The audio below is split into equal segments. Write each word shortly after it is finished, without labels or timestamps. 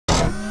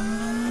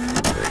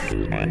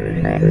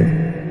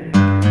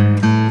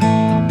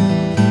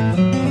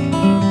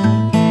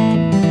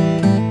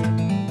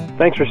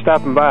Thanks for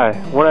stopping by.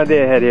 One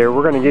idea ahead here.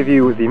 We're going to give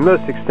you the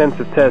most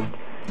extensive test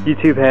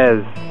YouTube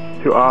has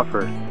to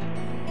offer.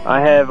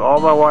 I have all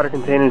my water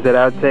containers that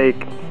I would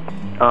take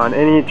on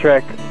any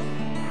trek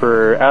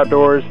for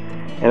outdoors,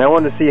 and I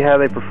wanted to see how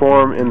they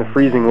perform in the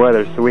freezing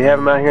weather. So we have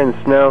them out here in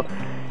the snow.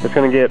 It's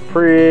going to get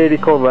pretty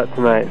cold out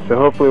tonight, so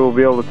hopefully we'll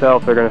be able to tell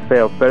if they're going to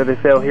fail. It's better they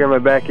fail here in my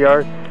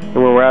backyard than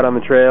when we're out on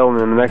the trail, and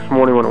then the next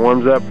morning when it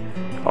warms up,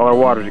 all our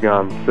water's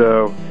gone.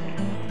 So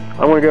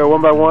I'm going to go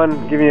one by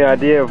one, give you an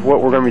idea of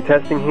what we're going to be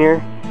testing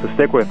here, so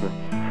stick with me.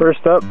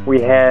 First up, we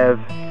have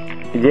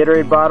the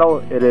Gatorade bottle.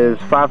 It is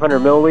 500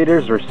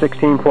 milliliters or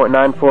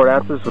 16.94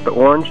 ounces with the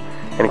orange.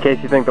 And in case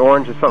you think the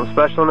orange is something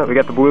special in it, we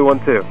got the blue one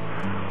too.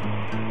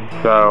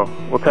 So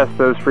we'll test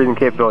those freezing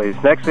capabilities.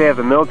 Next we have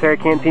the military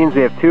canteens.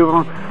 We have two of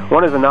them.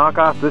 One is a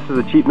knockoff. This is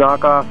a cheap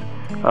knockoff.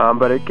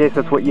 But in case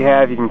that's what you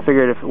have, you can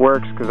figure it if it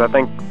works, because I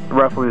think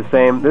roughly the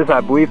same. This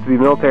I believe to be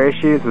military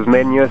issue. This is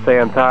made in USA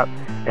on top.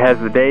 It has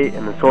the date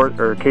and the sort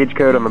or cage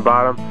code on the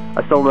bottom.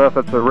 I still don't know if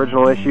that's the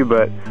original issue,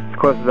 but as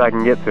close as I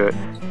can get to it.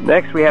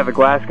 Next we have a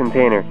glass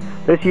container.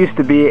 This used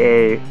to be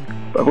I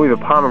believe a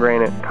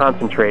pomegranate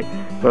concentrate.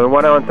 So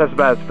what I want to test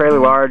about is fairly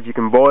large. You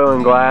can boil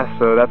in glass,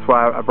 so that's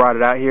why I brought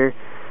it out here.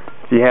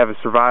 If you have a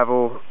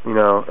survival,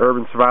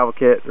 urban survival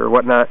kit or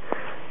whatnot.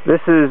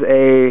 This is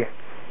a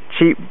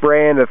cheap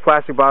brand of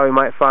plastic bottle you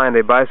might find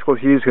a bicycles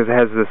use, because it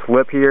has this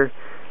lip here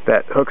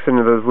that hooks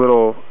into those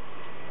little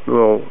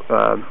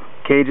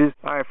cages.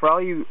 Alright, for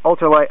all you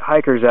ultralight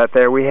hikers out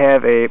there, we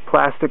have a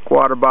plastic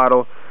water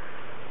bottle,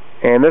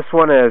 and this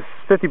one is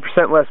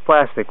 50% less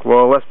plastic.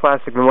 Well, less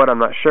plastic than what, I'm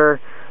not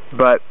sure,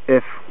 but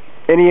if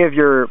any of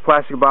your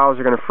plastic bottles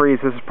are going to freeze,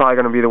 this is probably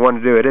going to be the one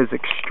to do. It is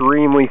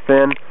extremely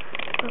thin,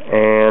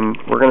 and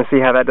we're going to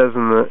see how that does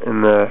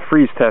in the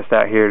freeze test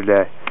out here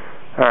today.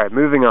 Alright,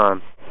 moving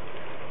on.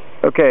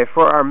 Okay,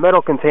 for our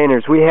metal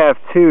containers, we have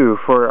two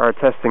for our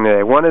testing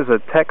today. One is a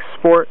Tech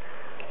Sport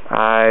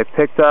I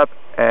picked up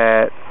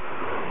at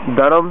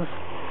Dunham's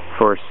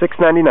for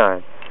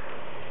 $6.99.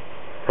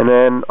 And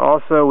then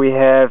also we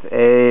have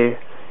a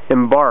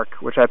Embark,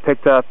 which I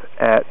picked up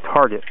at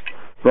Target.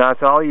 Now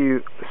to all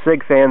you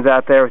SIG fans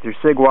out there with your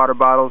SIG water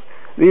bottles,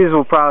 these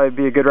will probably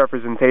be a good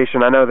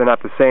representation. I know they're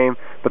not the same,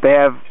 but they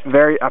have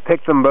I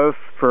picked them both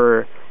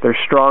for their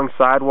strong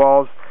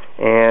sidewalls,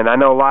 and I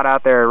know a lot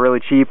out there are really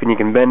cheap and you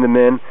can bend them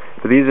in,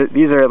 but these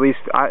are at least,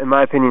 in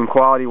my opinion,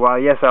 quality. While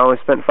yes, I only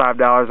spent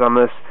 $5 on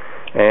this,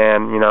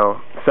 and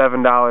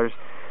 $7,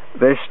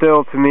 they're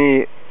still, to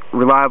me,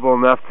 reliable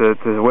enough to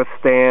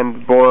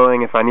withstand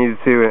boiling if I needed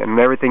to, and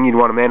everything you'd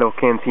want a manual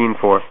canteen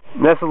for.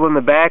 Nestled in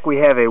the back, we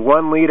have a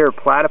 1 Liter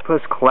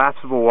Platypus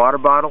collapsible water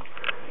bottle,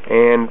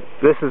 and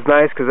this is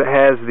nice because it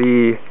has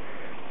the,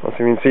 let's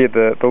see if you can see it,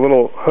 the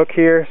little hook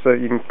here, so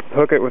you can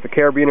hook it with a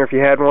carabiner if you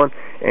had one,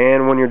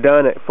 and when you're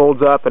done it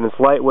folds up and it's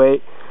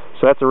lightweight,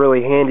 so that's a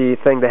really handy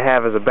thing to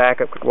have as a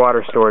backup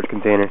water storage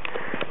container.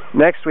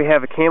 Next we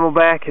have a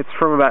Camelback. It's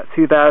from about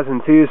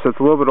 2002, so it's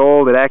a little bit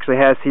old. It actually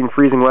has seen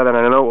freezing weather, and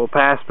I know it will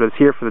pass, but it's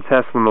here for the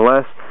test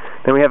nonetheless.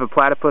 Then we have a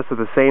Platypus of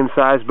the same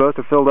size. Both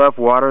are filled up,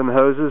 water in the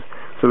hoses,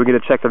 so we get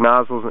to check their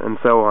nozzles and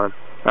so on.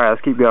 Alright,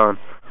 let's keep going.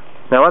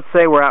 Now let's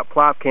say we're out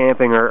plop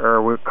camping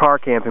or we're car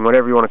camping,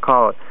 whatever you want to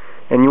call it,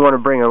 and you want to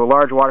bring a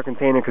large water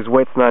container because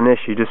weight's not an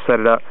issue. Just set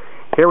it up.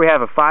 Here we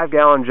have a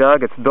 5-gallon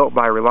jug. It's built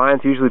by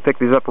Reliance. Usually pick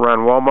these up around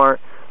Walmart.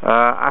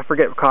 I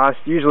forget the cost.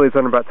 Usually it's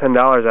under about $10,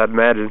 I'd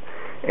imagine.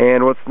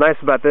 And what's nice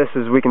about this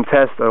is we can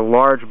test a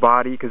large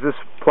body, because this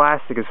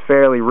plastic is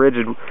fairly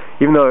rigid,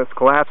 even though it's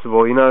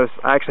collapsible. You notice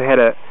I actually had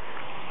a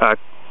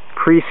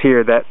crease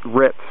here that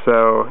ripped,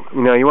 so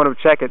you want to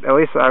check it. At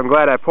least I'm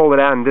glad I pulled it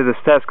out and did this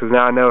test, because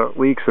now I know it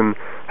leaks and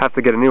have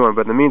to get a new one.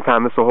 But in the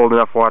meantime, this will hold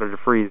enough water to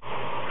freeze.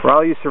 For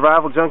all you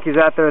survival junkies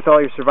out there with all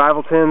your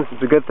survival tins,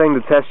 it's a good thing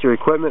to test your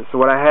equipment. So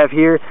what I have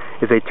here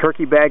is a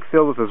turkey bag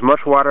filled with as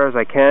much water as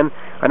I can.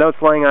 I know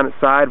it's laying on its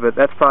side, but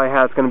that's probably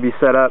how it's going to be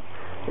set up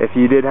if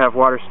you did have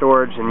water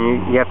storage and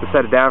you have to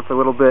set it down for a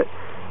little bit.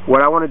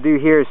 What I want to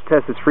do here is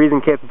test its freezing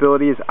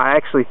capabilities. I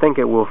actually think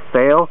it will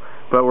fail,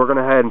 but we're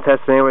going to go ahead and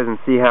test it anyways and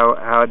see how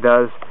it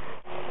does.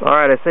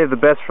 Alright, I saved the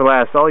best for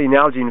last. All you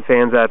Nalgene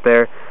fans out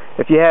there,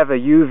 if you have a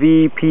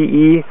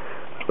UVPE,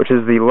 which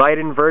is the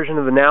lightened version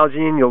of the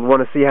Nalgene, you'll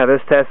want to see how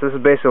this tests. This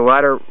is basically a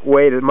lighter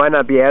weight. It might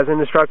not be as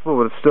indestructible,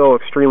 but it's still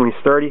extremely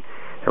sturdy,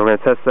 and we're going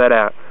to test that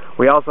out.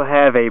 We also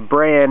have a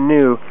brand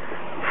new,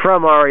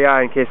 from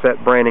REI, in case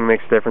that branding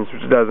makes a difference,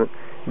 which it doesn't,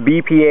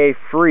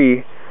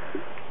 BPA-free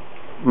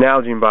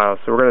Nalgene bottle.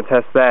 So we're going to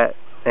test that.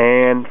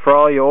 And for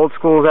all you old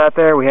schools out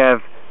there, we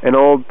have an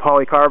old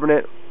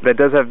polycarbonate that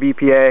does have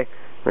BPA.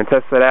 We're going to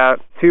test that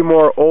out. Two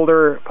more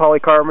older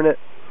polycarbonate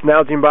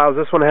Nalgene bottles.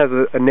 This one has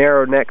a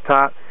narrow neck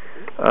top.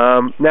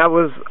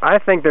 I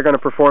think they're going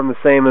to perform the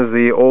same as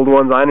the old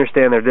ones. I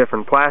understand they're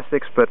different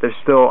plastics, but they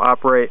still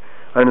operate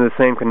under the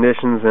same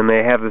conditions, and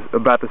they have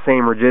about the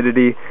same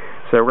rigidity.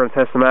 So we're going to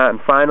test them out. And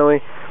finally,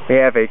 we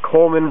have a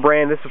Coleman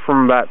brand. This is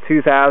from about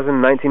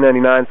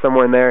 1999,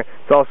 somewhere in there.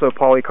 It's also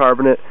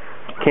polycarbonate,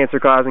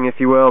 cancer-causing, if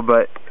you will,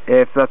 but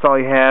if that's all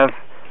you have,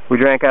 we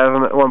drank out of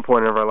them at one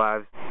point in our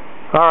lives.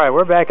 Alright,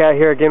 we're back out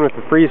here again with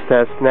the freeze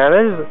test. Now,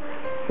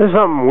 there's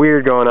something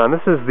weird going on.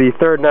 This is the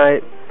third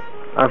night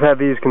I've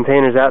had these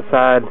containers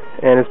outside,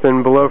 and it's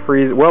been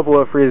well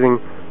below freezing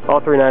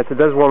all 3 nights. It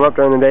does warm up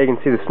during the day. You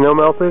can see the snow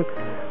melted,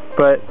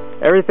 but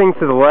everything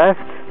to the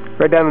left,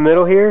 right down the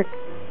middle here,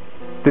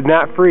 did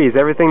not freeze.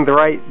 Everything to the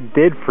right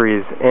did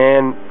freeze.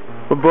 And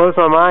what blows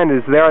my mind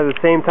is they are the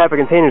same type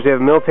of containers. We have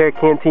a military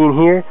canteen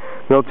here,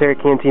 military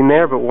canteen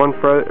there, but one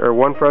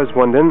froze,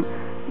 one didn't.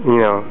 You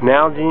know,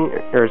 Nalgene,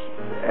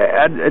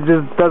 it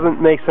just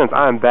doesn't make sense.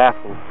 I'm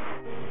baffled.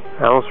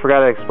 I almost forgot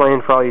to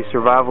explain for all you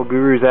survival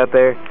gurus out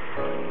there.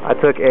 I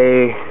took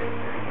a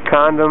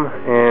condom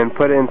and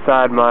put it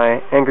inside my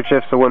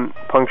handkerchief so it wouldn't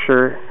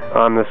puncture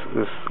on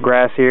this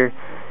grass here,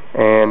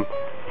 and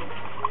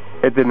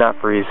it did not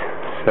freeze.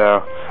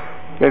 So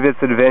maybe it's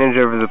an advantage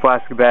over the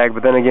plastic bag,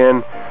 but then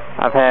again,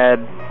 I've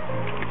had,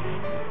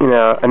 you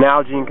know, an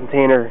Nalgene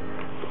container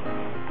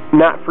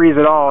not freeze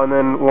at all and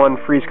then one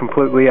freeze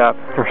completely up,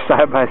 or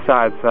side by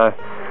side. So,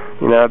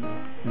 you know,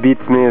 it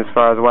beats me as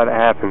far as why that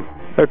happened.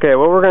 Okay,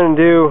 what we're going to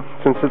do,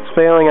 since it's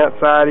failing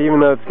outside, even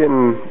though it's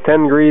getting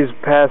 10 degrees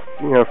past,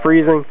 you know,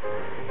 freezing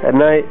at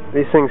night,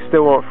 these things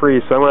still won't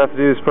freeze. So I'm going to have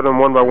to do is put them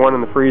one by one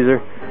in the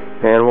freezer,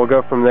 and we'll go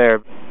from there.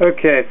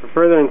 Okay, for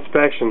further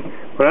inspection,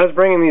 when I was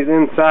bringing these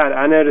inside,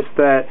 I noticed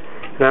that,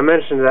 and I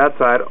mentioned it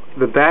outside,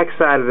 the back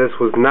side of this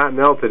was not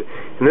melted,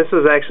 and this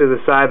was actually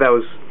the side that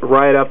was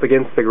right up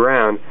against the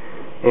ground.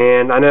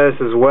 And I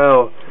noticed as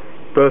well,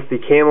 both the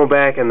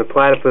Camelback and the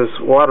Platypus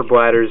water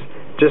bladders,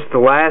 just the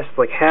last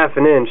like half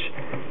an inch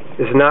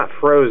is not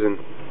frozen,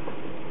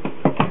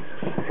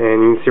 and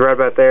you can see right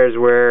about there is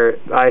where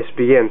the ice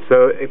begins.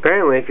 So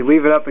apparently if you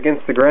leave it up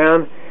against the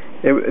ground,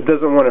 it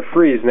doesn't want to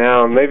freeze.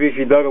 Now maybe if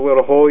you dug a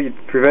little hole, you'd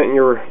prevent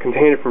your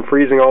container from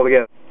freezing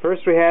altogether.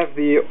 First we have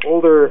the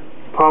older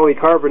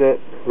polycarbonate,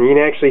 and you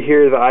can actually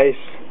hear the ice,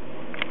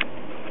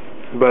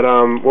 but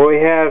what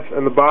we have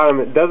on the bottom,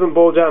 it doesn't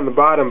bulge out on the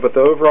bottom, but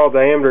the overall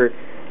diameter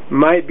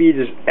might be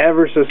just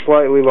ever so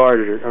slightly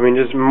larger. I mean,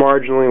 just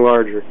marginally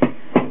larger.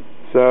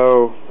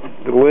 So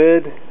the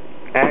lid,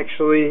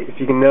 actually,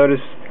 if you can notice,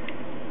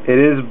 it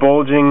is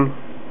bulging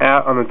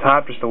out on the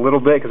top just a little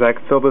bit, because I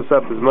could fill this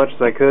up as much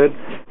as I could.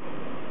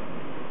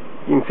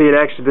 You can see it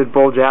actually did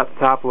bulge out the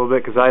top a little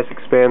bit because ice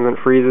expands and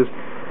it freezes.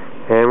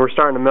 And we're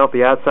starting to melt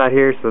the outside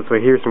here, so that's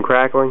why you hear some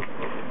crackling.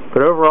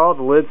 But overall,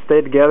 the lid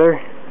stayed together,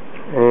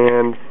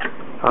 and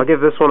I'll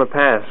give this one a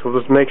pass. We'll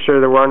just make sure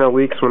there are no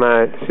leaks when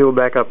I seal it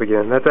back up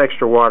again. That's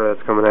extra water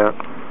that's coming out.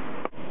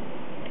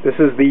 This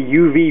is the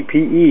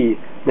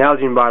UVPE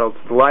Nalgene bottle.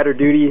 It's the lighter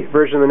duty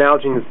version of the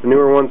Nalgene. It's the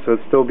newer one, so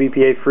it's still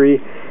BPA free.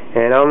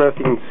 And I don't know if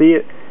you can see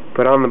it,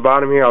 but on the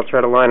bottom here, I'll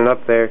try to line it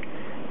up there.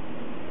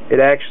 It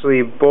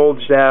actually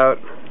bulged out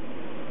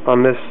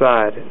on this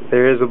side.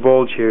 There is a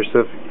bulge here,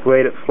 so if you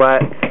laid it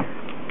flat,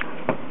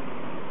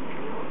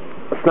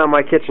 it's not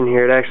my kitchen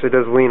here. It actually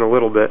does lean a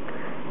little bit.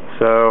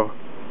 So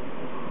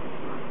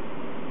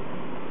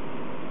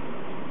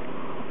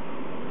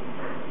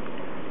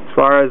as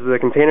far as the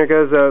container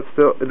goes, though,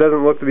 it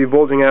doesn't look to be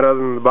bulging out other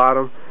than the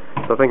bottom,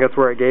 so I think that's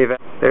where it gave out.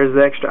 There's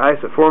the extra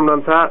ice that formed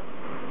on top,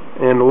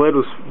 and the lid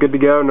was good to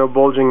go, no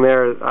bulging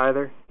there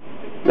either.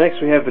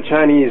 Next we have the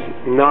Chinese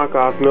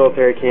knockoff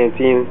military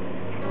canteen.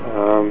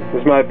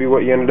 This might be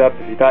what you ended up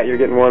if you thought you were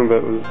getting one,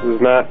 but it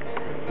was not.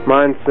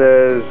 Mine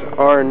says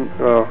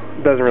well,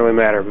 it doesn't really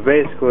matter, but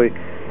basically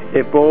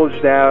it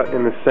bulged out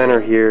in the center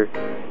here.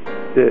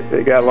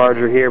 It got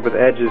larger here, but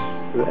the edges,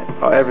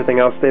 everything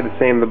else stayed the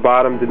same. The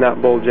bottom did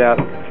not bulge out.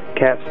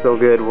 Cap's still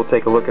good. We'll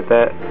take a look at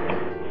that.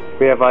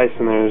 We have ice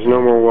in there. There's no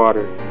more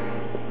water.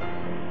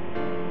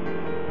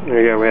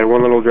 There you go. We had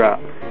one little drop.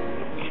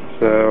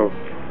 So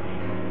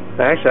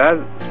actually, I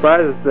was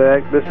surprised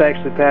that this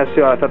actually passed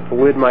seal. I thought the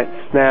lid might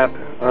snap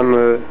on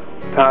the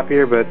top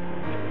here, but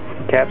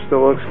cap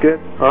still looks good.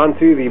 On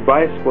to the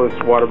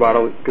bicyclist water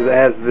bottle, because it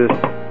has this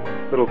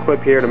little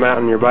clip here to mount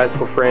on your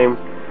bicycle frame,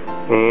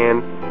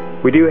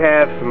 and we do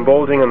have some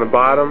bulging on the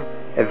bottom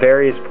at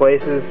various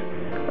places.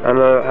 I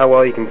don't know how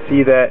well you can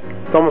see that.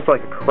 It's almost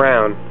like a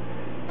crown,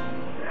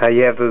 how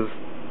you have those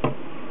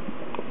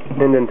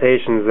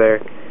indentations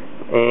there.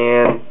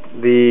 And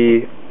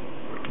the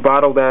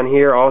bottle down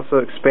here also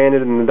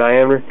expanded in the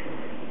diameter,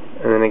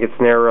 and then it gets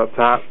narrower up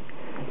top.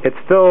 It's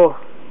still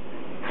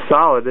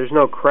solid. There's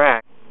no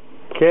crack.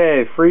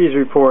 Okay, freeze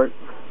report.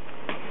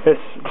 This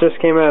just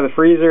came out of the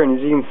freezer, and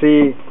as you can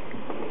see,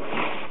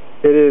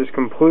 it is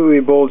completely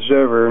bulged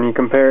over. When you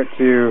compare it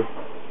to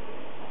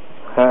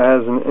how it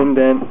has an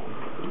indent,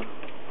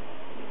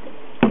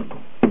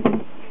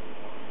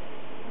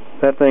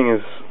 that thing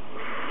is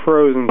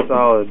frozen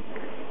solid.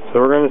 So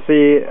we're going to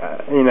see,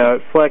 you know,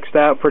 it flexed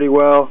out pretty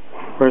well.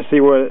 We're going to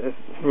see what,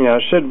 you know,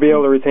 it should be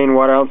able to retain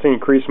water. I don't see any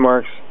crease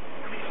marks.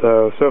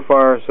 So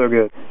far, so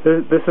good.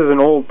 This is an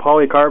old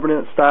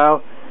polycarbonate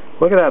style.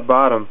 Look at that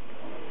bottom.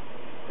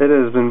 it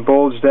has been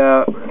bulged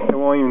out. It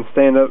won't even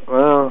stand up.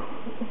 Well,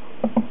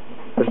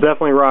 it's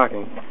definitely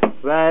rocking.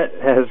 That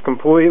has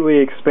completely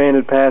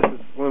expanded past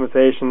its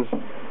limitations.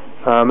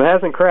 It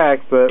hasn't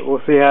cracked, but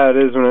we'll see how it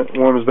is when it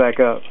warms back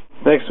up.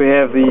 Next we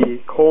have the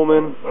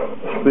Coleman,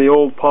 the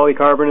old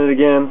polycarbonate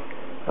again.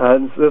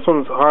 This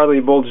one's hardly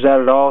bulged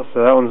out at all,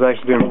 so that one's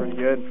actually doing pretty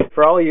good.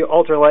 For all you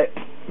ultralight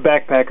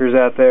backpackers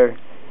out there,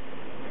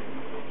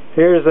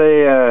 here's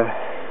a,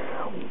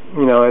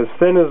 you know, as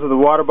thin as the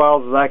water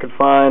bottles as I could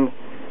find,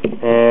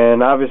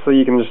 and obviously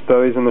you can just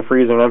throw these in the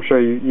freezer, and I'm sure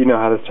you know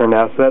how this turned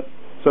out. So that's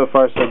so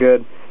far so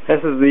good. This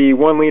is the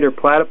 1 Liter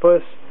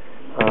Platypus.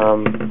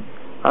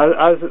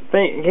 I was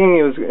thinking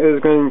it was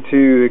going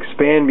to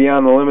expand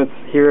beyond the limits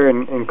here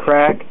and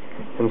crack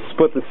and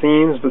split the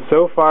seams, but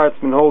so far it's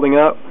been holding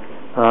up.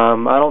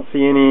 I don't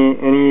see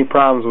any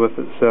problems with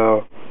it.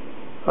 So,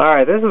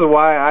 alright, this is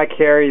why I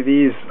carry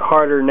these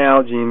harder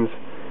Nalgene's.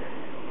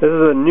 This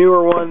is a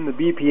newer one, the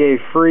BPA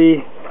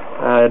free.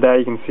 Now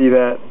you can see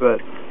that,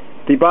 but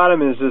the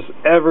bottom is just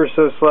ever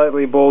so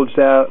slightly bulged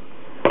out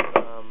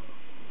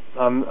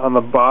on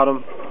the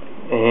bottom.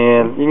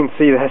 And you can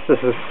see that's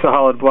just a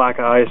solid block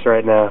of ice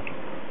right now.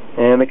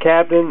 And the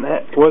captain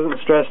wasn't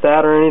stressed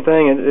out or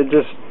anything. It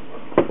just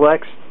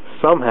flexed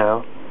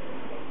somehow.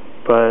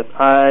 But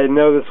I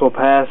know this will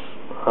pass,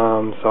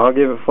 so I'll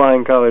give it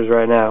flying colors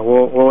right now.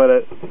 We'll let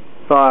it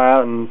thaw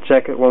out and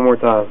check it one more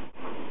time.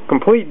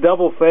 Complete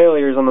double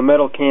failures on the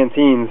metal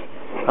canteens.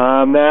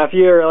 Now, if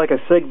you're like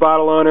a SIG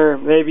bottle owner,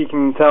 maybe you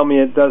can tell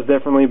me it does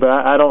differently, but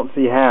I don't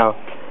see how.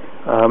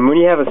 When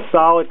you have a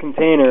solid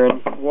container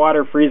and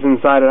water freezes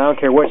inside it, I don't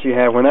care what you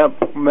have. When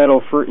that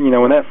metal,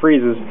 when that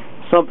freezes,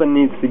 something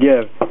needs to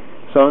give.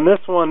 So in this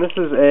one, this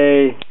is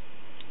a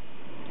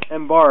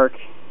Embark,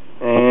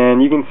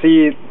 and you can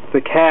see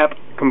the cap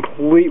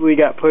completely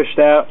got pushed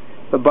out.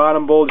 The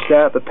bottom bulged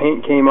out. The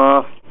paint came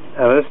off.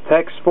 This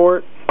Tech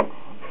Sport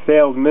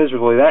failed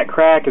miserably. That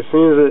crack, as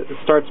soon as it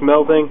starts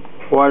melting,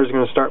 water's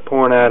going to start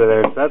pouring out of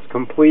there. So that's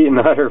complete and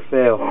utter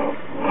fail.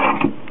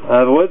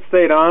 The lid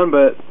stayed on,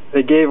 but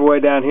it gave away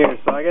down here.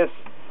 So I guess,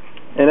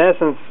 in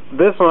essence,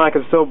 this one I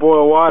could still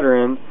boil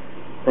water in,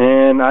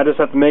 and I just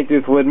have to make do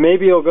with the lid.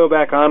 Maybe it'll go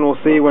back on. We'll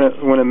see when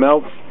it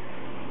melts.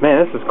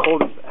 Man, this is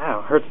cold.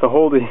 Ow, hurts to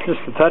hold it. Just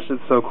to touch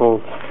it's so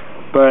cold.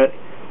 But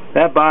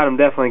that bottom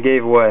definitely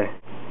gave away.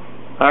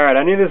 Alright,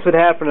 I knew this would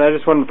happen. I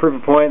just wanted to prove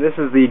a point. This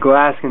is the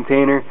glass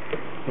container,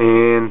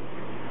 and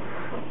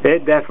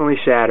it definitely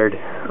shattered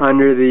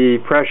under the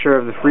pressure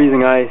of the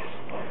freezing ice.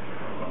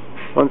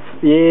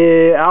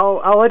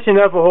 I'll let you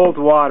know if it holds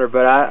water,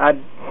 but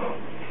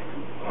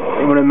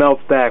when it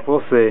melts back,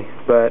 we'll see.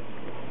 But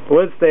the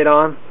lid stayed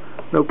on,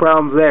 no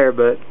problems there.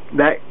 But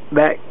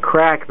that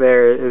crack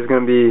there is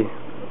going to be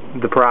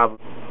the problem.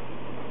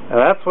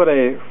 Now, that's what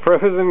a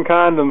frozen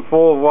condom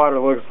full of water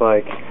looks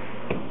like.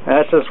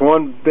 That's just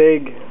one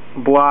big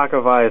block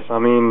of ice. I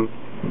mean,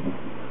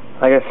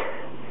 I guess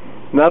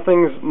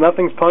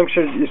nothing's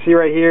punctured. You see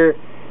right here,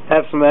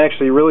 have some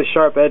actually really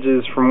sharp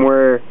edges from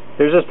where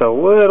there's just a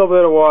little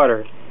bit of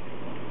water.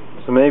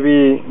 So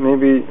maybe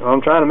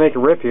I'm trying to make a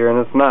rip here and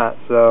it's not.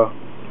 So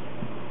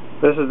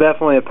this is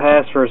definitely a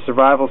pass for a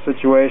survival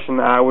situation.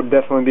 I would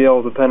definitely be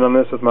able to depend on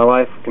this with my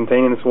life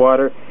containing this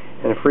water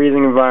in a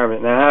freezing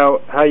environment. Now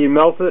how you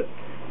melt it,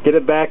 get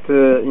it back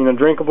to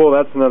drinkable,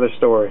 that's another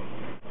story.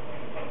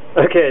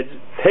 Okay,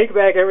 take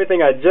back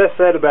everything I just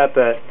said about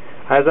that.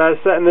 As I was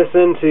setting this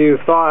in to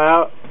thaw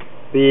out,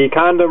 the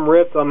condom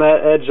ripped on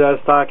that edge I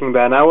was talking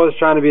about, and I was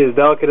trying to be as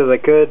delicate as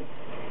I could.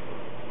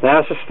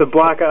 Now it's just a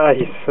block of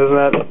ice.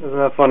 Isn't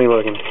that funny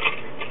looking?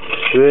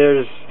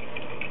 There's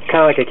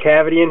kind of like a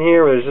cavity in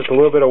here where there's just a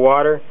little bit of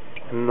water,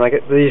 and like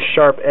these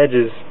sharp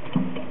edges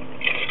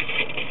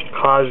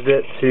caused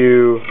it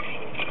to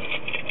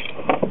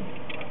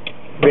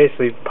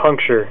basically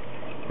puncture.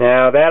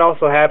 Now that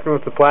also happened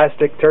with the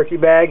plastic turkey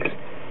bags,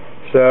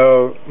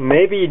 so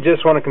maybe you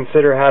just want to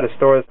consider how to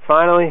store this.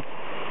 Finally,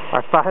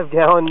 our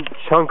 5-gallon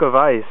chunk of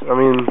ice. I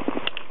mean,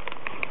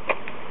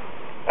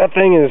 that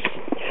thing is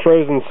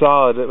frozen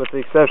solid, with the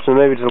exception of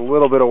maybe just a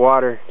little bit of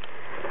water.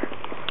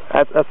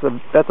 That's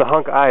a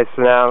hunk of ice.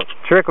 So now,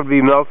 trick would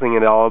be melting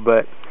it all,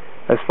 but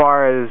as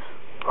far as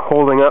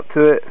holding up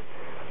to it,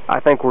 I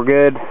think we're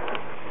good.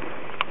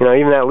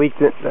 Even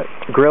that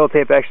Gorilla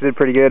Tape actually did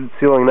pretty good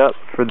sealing up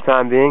for the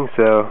time being,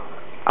 so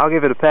I'll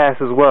give it a pass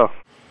as well.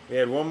 We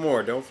had one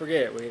more, don't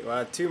forget. We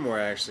had two more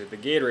actually. The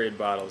Gatorade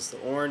bottles, the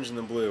orange and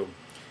the blue.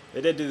 They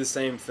did do the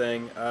same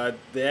thing.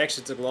 They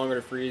actually took longer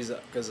to freeze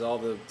because of all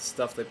the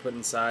stuff they put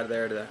inside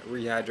there to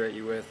rehydrate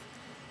you with.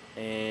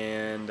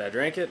 And I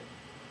drank it.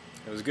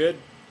 It was good.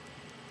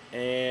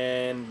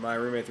 And my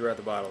roommate threw out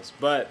the bottles.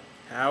 But,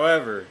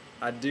 however,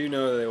 I do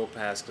know that they will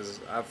pass because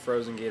I've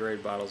frozen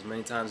Gatorade bottles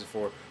many times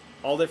before.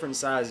 All different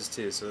sizes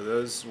too, so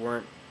those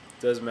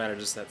doesn't matter,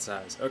 just that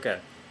size. Okay,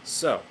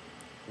 so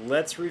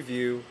let's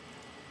review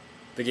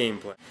the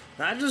gameplay.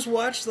 I just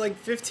watched like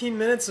 15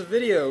 minutes of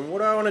video, and what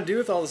do I want to do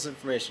with all this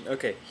information?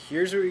 Okay,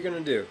 here's what you're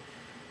going to do.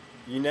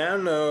 You now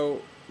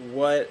know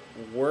what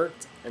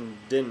worked and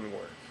didn't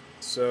work.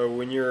 So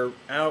when you're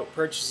out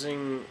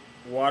purchasing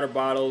water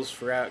bottles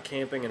for out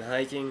camping and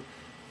hiking,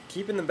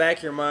 keep in the back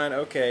of your mind,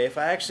 okay, if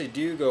I actually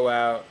do go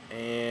out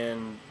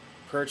and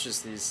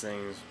purchase these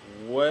things,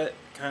 what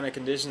kind of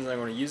conditions I'm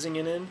going to using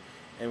it in,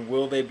 and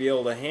will they be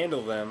able to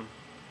handle them,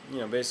 you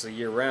know, basically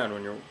year round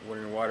when your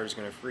water is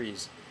going to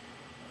freeze.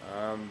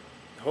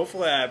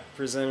 Hopefully I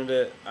presented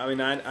it. I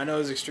mean, I know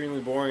it's extremely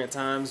boring at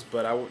times,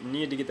 but I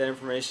need to get that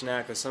information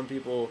out because some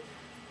people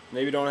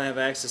maybe don't have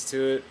access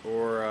to it,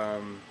 or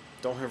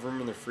don't have room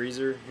in their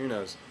freezer. Who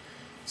knows?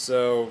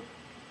 So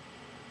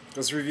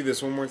let's review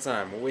this one more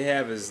time. What we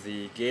have is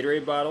the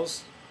Gatorade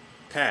bottles,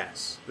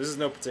 pass. This is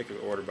no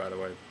particular order, by the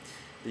way.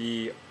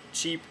 The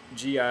cheap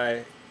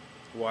GI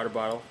water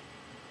bottle,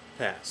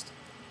 passed.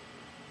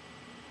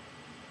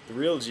 The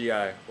real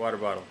GI water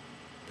bottle,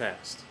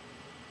 passed.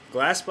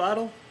 Glass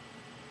bottle,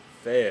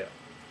 fail.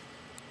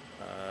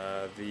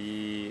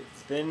 The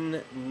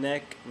thin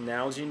neck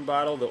Nalgene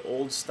bottle, the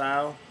old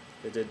style,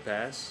 it did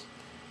pass.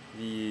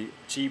 The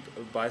cheap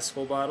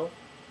bicycle bottle,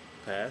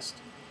 passed.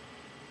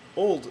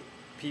 Old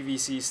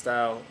PVC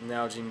style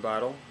Nalgene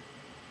bottle,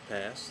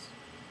 passed.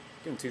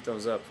 Give them 2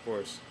 thumbs up, of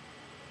course.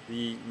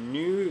 The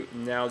new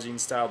Nalgene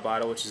style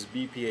bottle, which is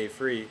BPA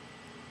free,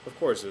 of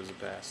course it was a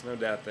pass, no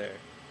doubt there.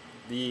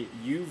 The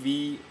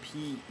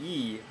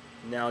UVPE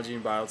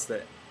Nalgene bottle, it's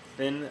that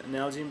thin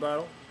Nalgene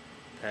bottle,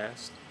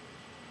 passed.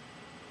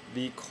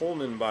 The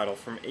Coleman bottle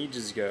from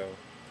ages ago,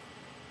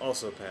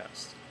 also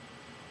passed.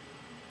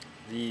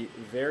 The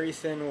very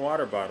thin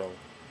water bottle,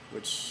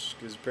 which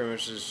is pretty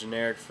much just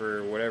generic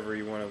for whatever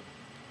you want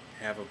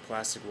to have a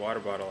plastic water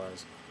bottle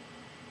as,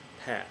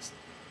 passed.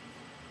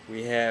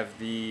 We have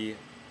the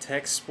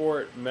Tech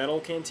Sport metal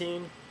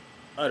canteen,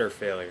 utter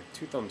failure,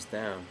 2 thumbs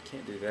down,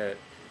 can't do that.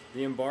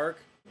 The Embark,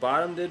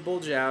 bottom did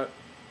bulge out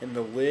and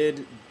the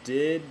lid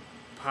did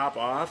pop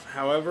off.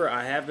 However,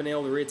 I have been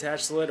able to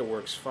reattach the lid, it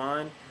works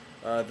fine.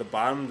 The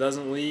bottom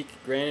doesn't leak.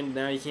 Granted,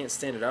 now you can't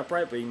stand it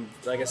upright, but you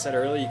can, like I said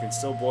earlier, you can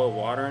still boil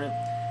water in it.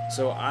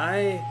 So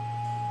I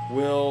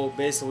will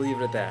basically leave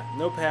it at that.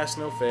 No pass,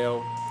 no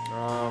fail.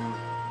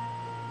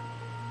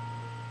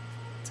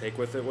 Take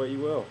with it what you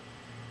will.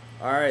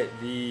 Alright,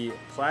 the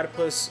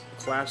Platypus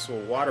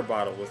collapsible water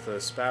bottle with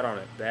a spout on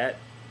it, that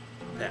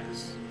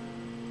passed.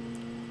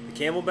 The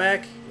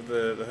Camelback with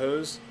the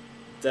hose,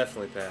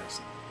 definitely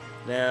passed.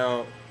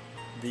 Now,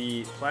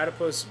 the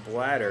Platypus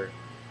bladder,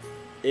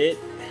 it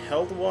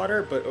held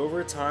water, but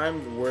over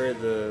time where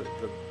the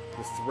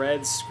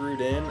threads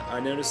screwed in,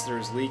 I noticed there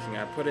was leaking.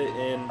 I put it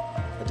in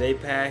a day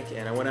pack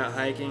and I went out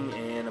hiking,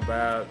 and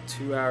about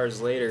 2 hours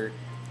later,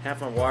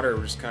 half my water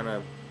just kind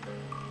of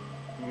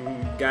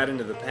got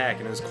into the pack,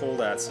 and it was cold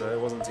out, so I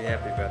wasn't too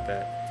happy about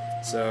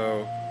that.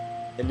 So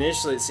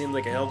initially it seemed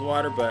like it held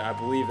water, but I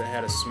believe it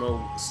had a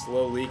slow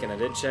leak, and I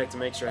did check to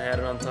make sure I had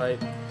it on tight.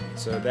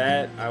 So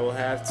that I will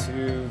have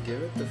to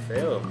give it the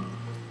fail.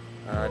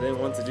 I didn't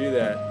want to do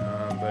that,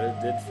 but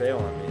it did fail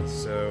on me.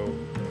 So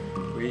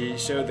we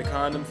showed the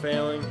condom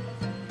failing,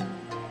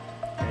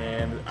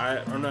 and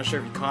I'm not sure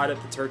if you caught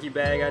it, the turkey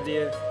bag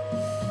idea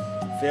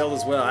failed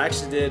as well. I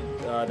actually did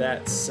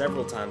that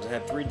several times. I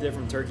had 3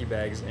 different turkey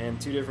bags and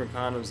 2 different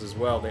condoms as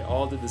well. They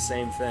all did the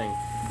same thing.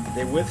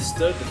 They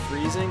withstood the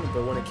freezing,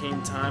 but when it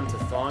came time to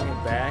thawing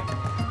it back,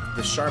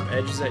 the sharp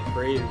edges that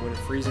created when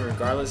freezing,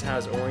 regardless how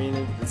it's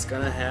oriented, it's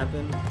going to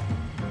happen.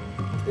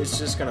 It's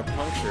just going to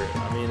puncture it.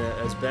 I mean,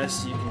 as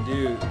best you can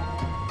do,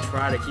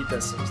 try to keep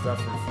that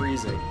stuff from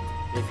freezing.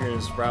 If you're in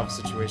a survival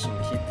situation,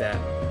 keep that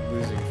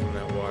losing from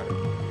that water.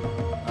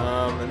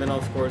 And then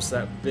of course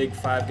that big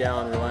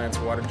 5-gallon Reliance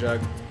water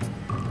jug,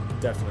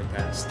 definitely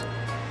passed.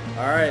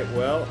 Alright,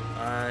 well,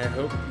 I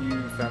hope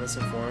you found this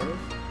informative.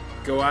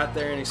 Go out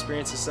there and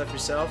experience this stuff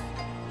yourself.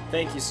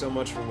 Thank you so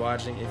much for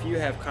watching. If you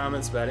have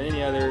comments about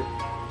any other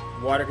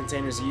water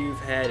containers you've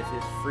had, if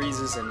it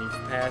freezes and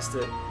you've passed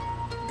it,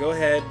 go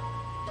ahead,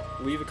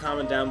 leave a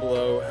comment down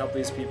below, help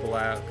these people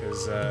out,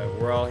 because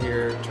we're all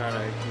here trying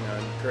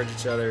to encourage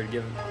each other to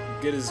give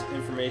good as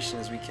information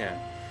as we can.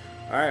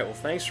 Alright, well,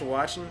 thanks for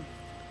watching.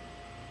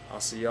 I'll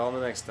see y'all in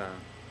the next time.